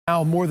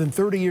Now, more than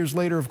 30 years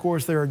later, of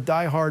course, there are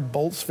diehard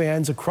Bolts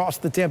fans across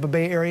the Tampa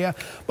Bay area.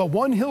 But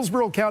one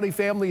Hillsborough County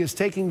family is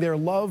taking their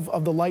love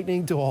of the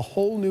Lightning to a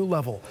whole new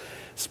level.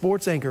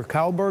 Sports anchor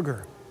Kyle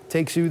Berger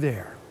takes you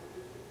there.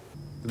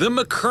 The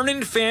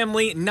McKernan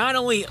family not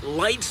only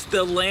lights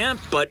the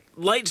lamp, but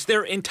lights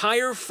their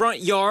entire front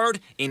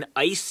yard in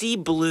icy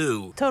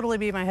blue. Totally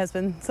be my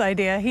husband's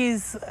idea.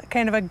 He's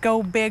kind of a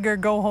go big or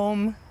go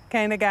home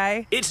kind of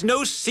guy. It's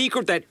no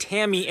secret that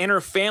Tammy and her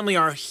family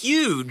are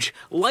huge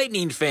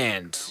Lightning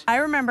fans. I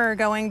remember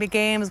going to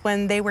games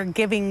when they were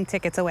giving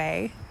tickets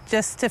away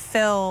just to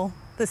fill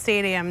the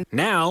stadium.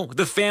 Now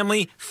the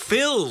family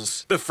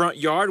fills the front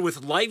yard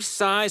with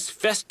life-size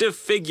festive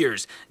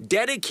figures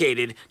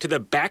dedicated to the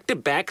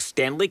back-to-back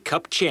Stanley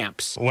Cup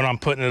champs. When I'm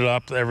putting it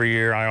up every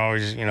year, I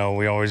always,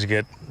 we always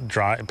get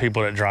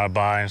people that drive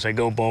by and say,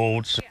 "Go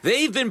Bolts."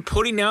 They've been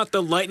putting out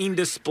the Lightning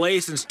display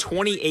since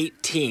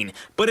 2018,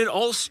 but it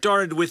all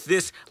started with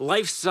this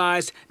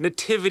life-size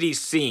nativity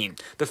scene.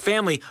 The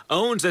family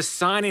owns a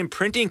sign and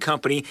printing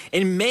company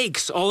and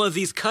makes all of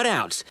these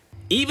cutouts.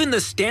 Even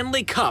the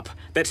Stanley Cup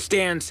that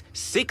stands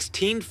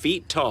 16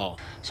 feet tall.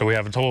 So we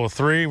have a total of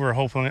 3. We're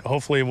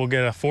hopefully we'll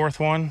get a 4th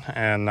one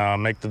and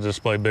make the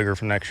display bigger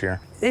for next year.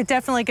 It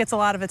definitely gets a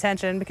lot of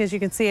attention because you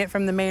can see it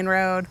from the main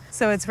road.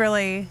 So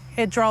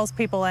it draws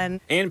people in.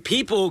 And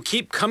people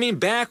keep coming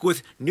back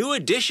with new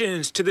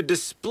additions to the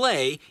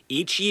display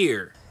each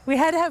year. We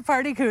had to have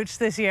Party Cooch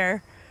this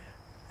year.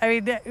 I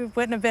mean, it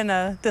wouldn't have been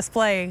a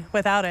display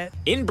without it.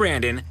 In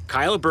Brandon,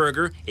 Kyle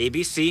Berger,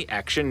 ABC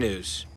Action News.